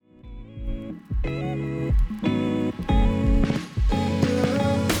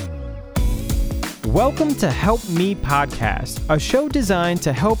Welcome to Help Me Podcast, a show designed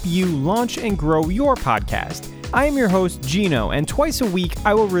to help you launch and grow your podcast. I am your host, Gino, and twice a week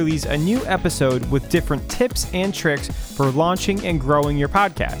I will release a new episode with different tips and tricks for launching and growing your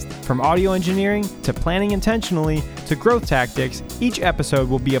podcast. From audio engineering to planning intentionally to growth tactics, each episode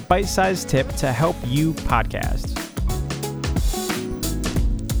will be a bite-sized tip to help you podcast.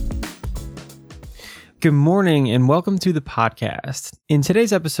 Good morning and welcome to the podcast. In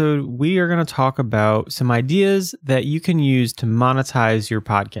today's episode, we are going to talk about some ideas that you can use to monetize your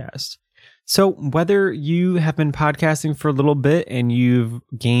podcast. So whether you have been podcasting for a little bit and you've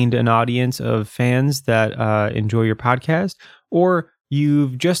gained an audience of fans that enjoy your podcast, or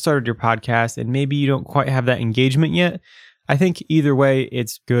you've just started your podcast and maybe you don't quite have that engagement yet, I think either way,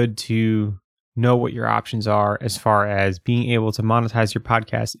 it's good to know what your options are as far as being able to monetize your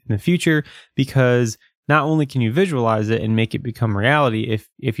podcast in the future, because not only can you visualize it and make it become reality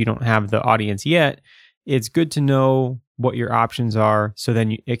if you don't have the audience yet, it's good to know what your options are so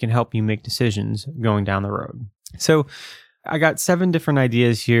then it can help you make decisions going down the road. So I got 7 different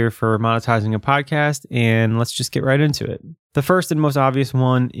ideas here for monetizing a podcast, and let's just get right into it. The first and most obvious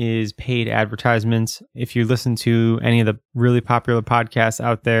one is paid advertisements. If you listen to any of the really popular podcasts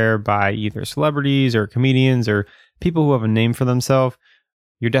out there by either celebrities or comedians or people who have a name for themselves,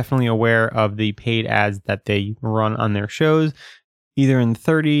 you're definitely aware of the paid ads that they run on their shows, either in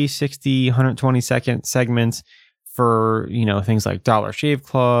 30, 60, 120-second segments for, things like Dollar Shave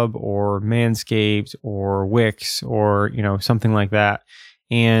Club or Manscaped or Wix or, something like that.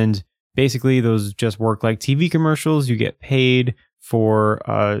 And basically those just work like TV commercials. You get paid for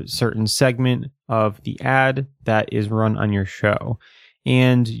a certain segment of the ad that is run on your show.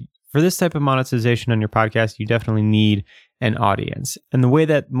 And for this type of monetization on your podcast, you definitely need an audience. And the way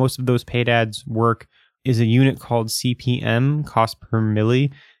that most of those paid ads work is a unit called CPM, cost per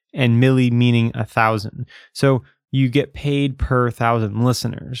milli, and milli meaning 1,000. So you get paid per 1,000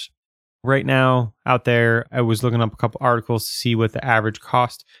 listeners. Right now out there, I was looking up a couple articles to see what the average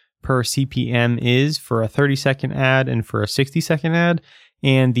cost per CPM is for a 30-second ad and for a 60-second ad.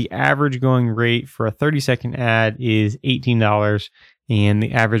 And the average going rate for a 30-second ad is $18. And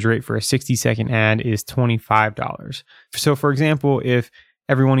the average rate for a 60-second ad is $25. So for example, if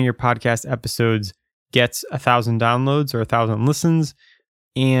every one of your podcast episodes gets 1,000 downloads or 1,000 listens,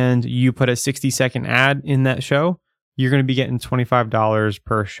 and you put a 60-second ad in that show, you're going to be getting $25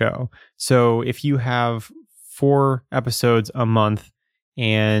 per show. So if you have 4 episodes a month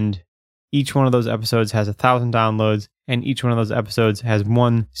and each one of those episodes has 1,000 downloads and each one of those episodes has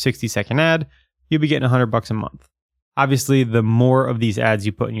one 60-second ad, you'll be getting $100 a month. Obviously, the more of these ads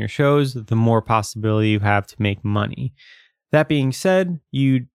you put in your shows, the more possibility you have to make money. That being said,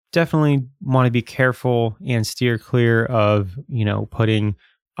 you definitely want to be careful and steer clear of, putting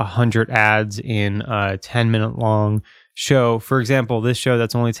 100 ads in a 10-minute long show. For example, this show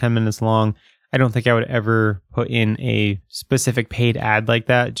that's only 10 minutes long, I don't think I would ever put in a specific paid ad like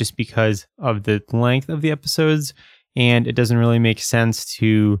that just because of the length of the episodes. And it doesn't really make sense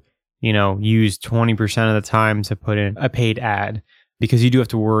to use 20% of the time to put in a paid ad, because you do have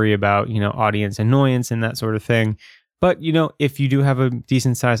to worry about, audience annoyance and that sort of thing. But, if you do have a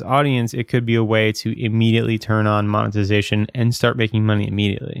decent sized audience, it could be a way to immediately turn on monetization and start making money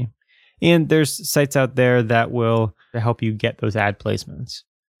immediately. And there's sites out there that will help you get those ad placements.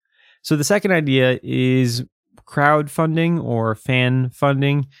 So the second idea is crowdfunding or fan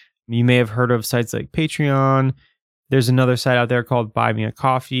funding. You may have heard of sites like Patreon. There's another site out there called Buy Me a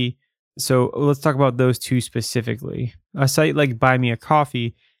Coffee. So let's talk about those two specifically. A site like Buy Me a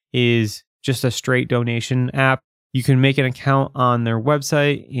Coffee is just a straight donation app. You can make an account on their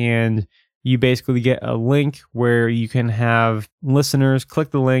website and you basically get a link where you can have listeners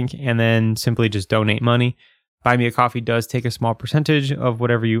click the link and then simply just donate money. Buy Me a Coffee does take a small percentage of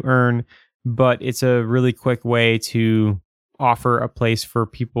whatever you earn, but it's a really quick way to offer a place for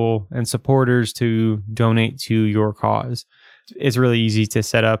people and supporters to donate to your cause. It's really easy to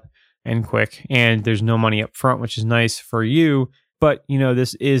set up and quick, and there's no money up front, which is nice for you. But,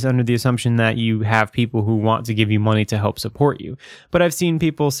 this is under the assumption that you have people who want to give you money to help support you. But I've seen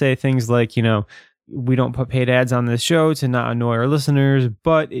people say things like, we don't put paid ads on this show to not annoy our listeners.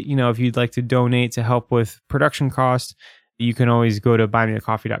 But, if you'd like to donate to help with production costs, you can always go to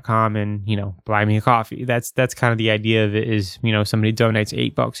buymeacoffee.com and, buy me a coffee. That's kind of the idea of it is, somebody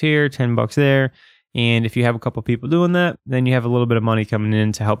donates $8 here, $10 there. And if you have a couple people doing that, then you have a little bit of money coming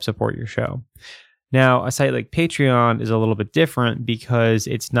in to help support your show. Now, a site like Patreon is a little bit different because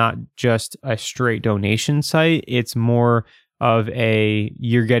it's not just a straight donation site. It's more of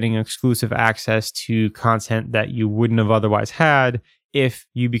you're getting exclusive access to content that you wouldn't have otherwise had if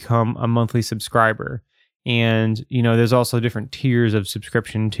you become a monthly subscriber. And, there's also different tiers of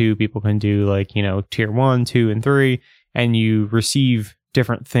subscription too. People can do like, tier 1, 2, and 3, and you receive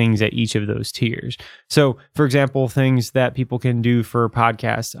different things at each of those tiers. So, for example, things that people can do for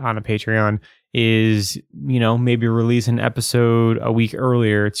podcasts on a Patreon is, maybe release an episode a week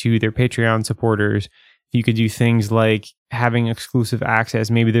earlier to their Patreon supporters. You could do things like having exclusive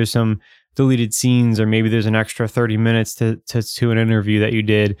access. Maybe there's some deleted scenes, or maybe there's an extra 30 minutes to an interview that you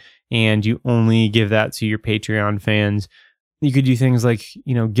did, and you only give that to your Patreon fans. You could do things like,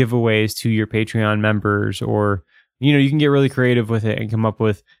 giveaways to your Patreon members, or, you can get really creative with it and come up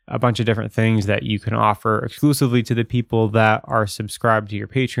with a bunch of different things that you can offer exclusively to the people that are subscribed to your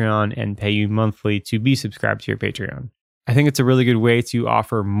Patreon and pay you monthly to be subscribed to your Patreon. I think it's a really good way to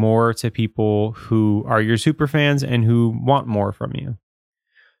offer more to people who are your super fans and who want more from you.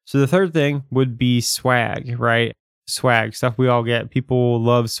 So the third thing would be swag, right? Swag, stuff we all get. People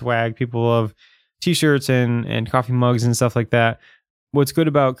love swag. People love t-shirts and coffee mugs and stuff like that. What's good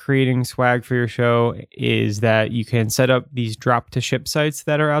about creating swag for your show is that you can set up these drop to ship sites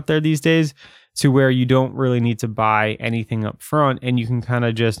that are out there these days, to where you don't really need to buy anything up front, and you can kind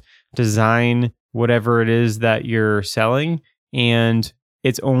of just design whatever it is that you're selling, and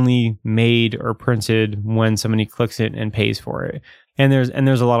it's only made or printed when somebody clicks it and pays for it. And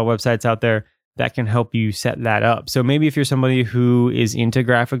there's a lot of websites out there that can help you set that up. So maybe if you're somebody who is into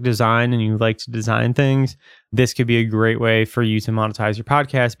graphic design and you like to design things, this could be a great way for you to monetize your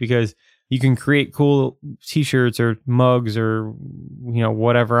podcast, because you can create cool t-shirts or mugs or,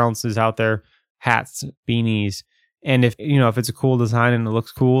 whatever else is out there, hats, beanies. And if it's a cool design and it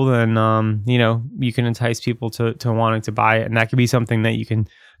looks cool, then, you can entice people to wanting to buy it. And that could be something that you can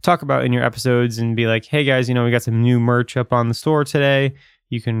talk about in your episodes and be like, hey guys, we got some new merch up on the store today.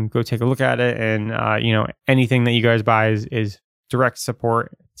 You can go take a look at it. And, anything that you guys buy is direct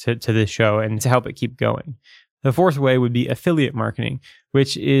support to this show and to help it keep going. The fourth way would be affiliate marketing,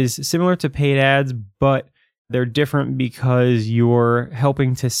 which is similar to paid ads, but they're different because you're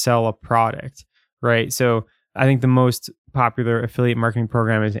helping to sell a product, right? So I think the most popular affiliate marketing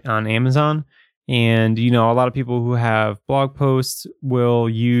program is on Amazon. And, a lot of people who have blog posts will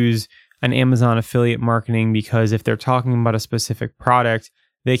use an Amazon affiliate marketing, because if they're talking about a specific product,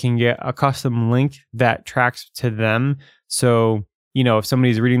 they can get a custom link that tracks to them. So, if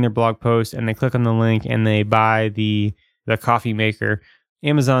somebody's reading their blog post and they click on the link and they buy the coffee maker,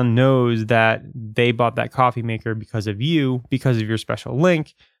 Amazon knows that they bought that coffee maker because of you, because of your special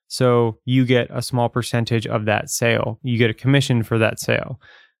link. So you get a small percentage of that sale. You get a commission for that sale.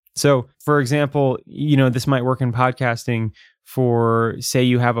 So, for example, this might work in podcasting for, say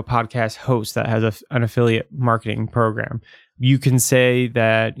you have a podcast host that has an affiliate marketing program. You can say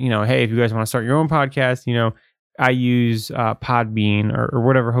that, hey, if you guys want to start your own podcast, I use Podbean or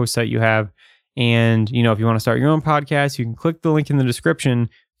whatever host site you have. And, if you want to start your own podcast, you can click the link in the description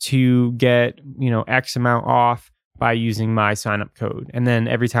to get, X amount off by using my sign-up code. And then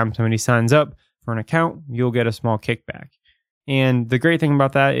every time somebody signs up for an account, you'll get a small kickback. And the great thing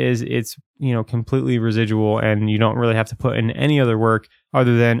about that is it's, completely residual, and you don't really have to put in any other work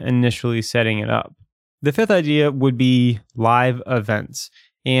other than initially setting it up. The fifth idea would be live events.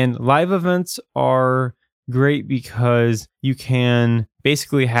 And live events are great because you can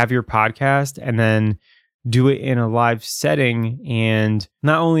basically have your podcast and then do it in a live setting. And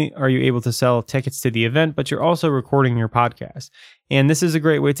not only are you able to sell tickets to the event, but you're also recording your podcast. And this is a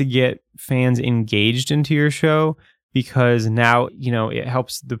great way to get fans engaged into your show, because now, it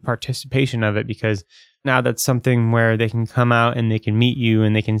helps the participation of it, because now that's something where they can come out and they can meet you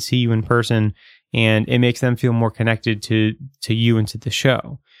and they can see you in person, and it makes them feel more connected to you and to the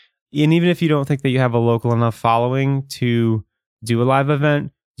show. And even if you don't think that you have a local enough following to do a live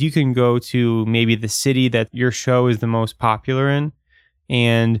event, you can go to maybe the city that your show is the most popular in,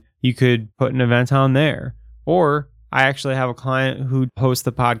 and you could put an event on there. Or I actually have a client who hosts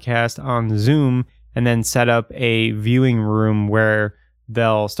the podcast on Zoom and then set up a viewing room where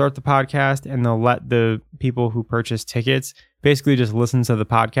they'll start the podcast and they'll let the people who purchase tickets basically just listen to the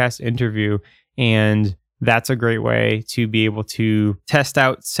podcast interview. And that's a great way to be able to test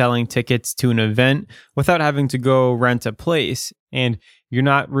out selling tickets to an event without having to go rent a place. And you're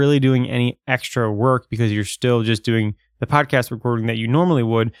not really doing any extra work, because you're still just doing the podcast recording that you normally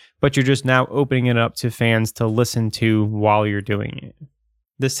would, but you're just now opening it up to fans to listen to while you're doing it.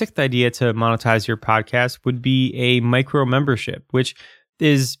 The sixth idea to monetize your podcast would be a micro membership, which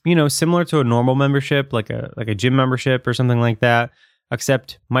is, similar to a normal membership, like a gym membership or something like that,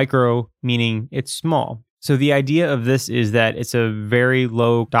 except micro meaning it's small. So the idea of this is that it's a very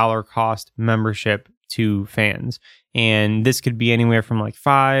low dollar cost membership to fans. And this could be anywhere from like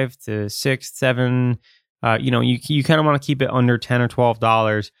 5 to 6, 7. You kind of want to keep it under $10 or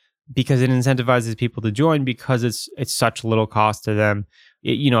 $12 because it incentivizes people to join because it's such little cost to them.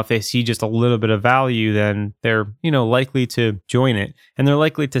 If they see just a little bit of value, then they're, likely to join it, and they're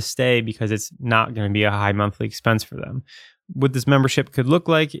likely to stay because it's not going to be a high monthly expense for them. What this membership could look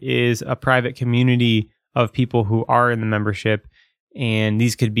like is a private community of people who are in the membership. And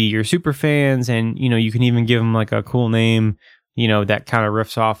these could be your super fans, and, you can even give them like a cool name, that kind of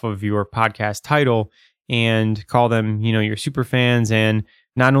riffs off of your podcast title and call them, your super fans. And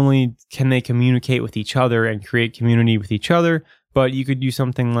not only can they communicate with each other and create community with each other, but you could do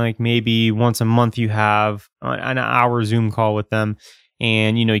something like maybe once a month you have an hour Zoom call with them,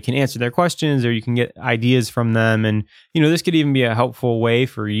 and, you can answer their questions or you can get ideas from them. And, this could even be a helpful way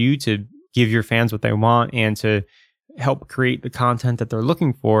for you to give your fans what they want and to help create the content that they're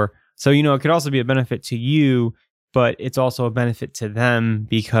looking for. So, it could also be a benefit to you, but it's also a benefit to them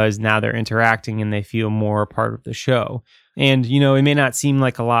because now they're interacting and they feel more a part of the show. And, it may not seem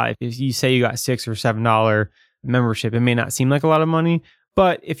like a lot. If you say you got $6 or $7 membership, it may not seem like a lot of money.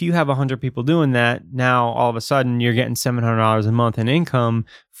 But if you have 100 people doing that, now all of a sudden you're getting $700 a month in income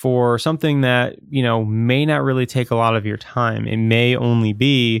for something that, may not really take a lot of your time. It may only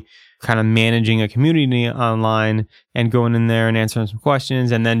be kind of managing a community online and going in there and answering some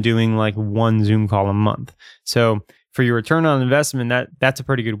questions and then doing like one Zoom call a month. So for your return on investment, that's a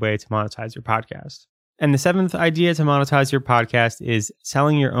pretty good way to monetize your podcast. And the seventh idea to monetize your podcast is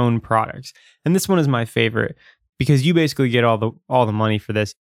selling your own products. And this one is my favorite because you basically get all the money for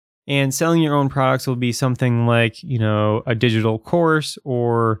this. And selling your own products will be something like, a digital course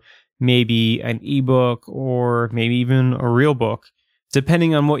or maybe an ebook or maybe even a real book.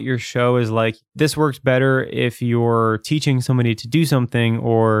 Depending on what your show is like, this works better if you're teaching somebody to do something,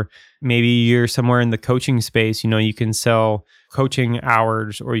 or maybe you're somewhere in the coaching space. You can sell coaching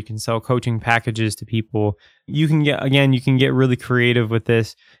hours or you can sell coaching packages to people. You can get really creative with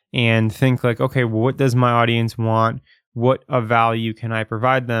this and think like, okay, well, what does my audience want? What of value can I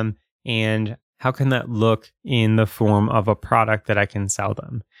provide them? And how can that look in the form of a product that I can sell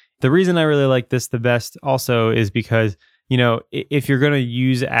them? The reason I really like this the best also is because if you're going to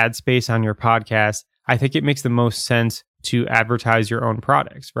use ad space on your podcast, I think it makes the most sense to advertise your own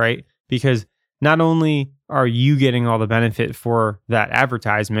products, right? Because not only are you getting all the benefit for that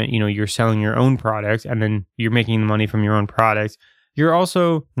advertisement, you're selling your own product and then you're making the money from your own products. You're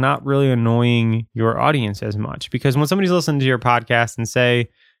also not really annoying your audience as much, because when somebody's listening to your podcast and say,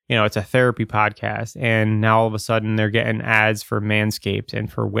 it's a therapy podcast, and now all of a sudden they're getting ads for Manscaped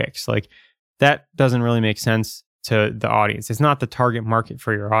and for Wix, like that doesn't really make sense to the audience. It's not the target market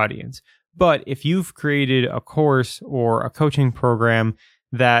for your audience. But if you've created a course or a coaching program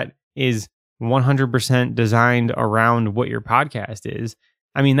that is 100% designed around what your podcast is,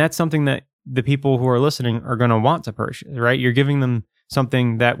 that's something that the people who are listening are going to want to purchase, right? You're giving them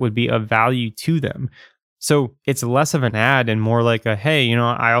something that would be of value to them. So it's less of an ad and more like a, hey,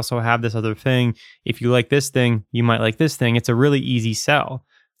 I also have this other thing. If you like this thing, you might like this thing. It's a really easy sell.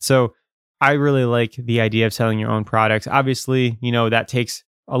 So I really like the idea of selling your own products. Obviously, that takes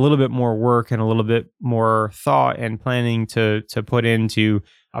a little bit more work and a little bit more thought and planning to put into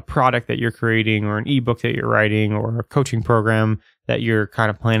a product that you're creating or an ebook that you're writing or a coaching program that you're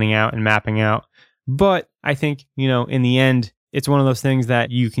kind of planning out and mapping out. But I think, in the end, it's one of those things that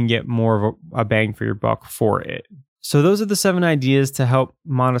you can get more of a bang for your buck for it. So those are the 7 ideas to help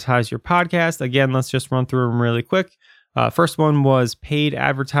monetize your podcast. Again, let's just run through them really quick. First one was paid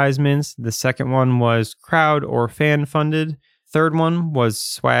advertisements. The second one was crowd or fan funded. Third one was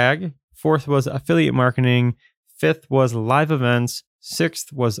swag. Fourth was affiliate marketing. Fifth was live events.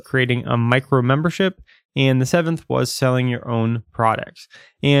 Sixth was creating a micro membership. And the seventh was selling your own products.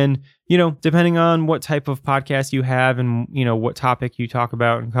 And, depending on what type of podcast you have and, what topic you talk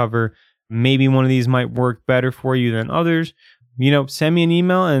about and cover, maybe one of these might work better for you than others. Send me an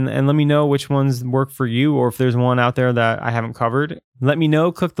email and let me know which ones work for you, or if there's one out there that I haven't covered. Let me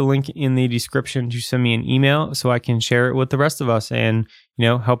know. Click the link in the description to send me an email so I can share it with the rest of us and,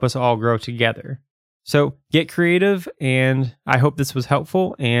 help us all grow together. So get creative, and I hope this was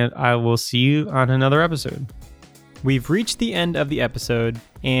helpful, and I will see you on another episode. We've reached the end of the episode,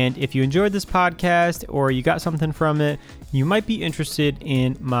 and if you enjoyed this podcast or you got something from it, you might be interested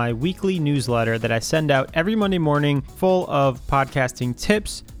in my weekly newsletter that I send out every Monday morning, full of podcasting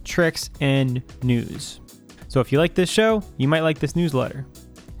tips, tricks, and news. So if you like this show, you might like this newsletter.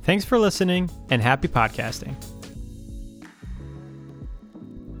 Thanks for listening, and happy podcasting.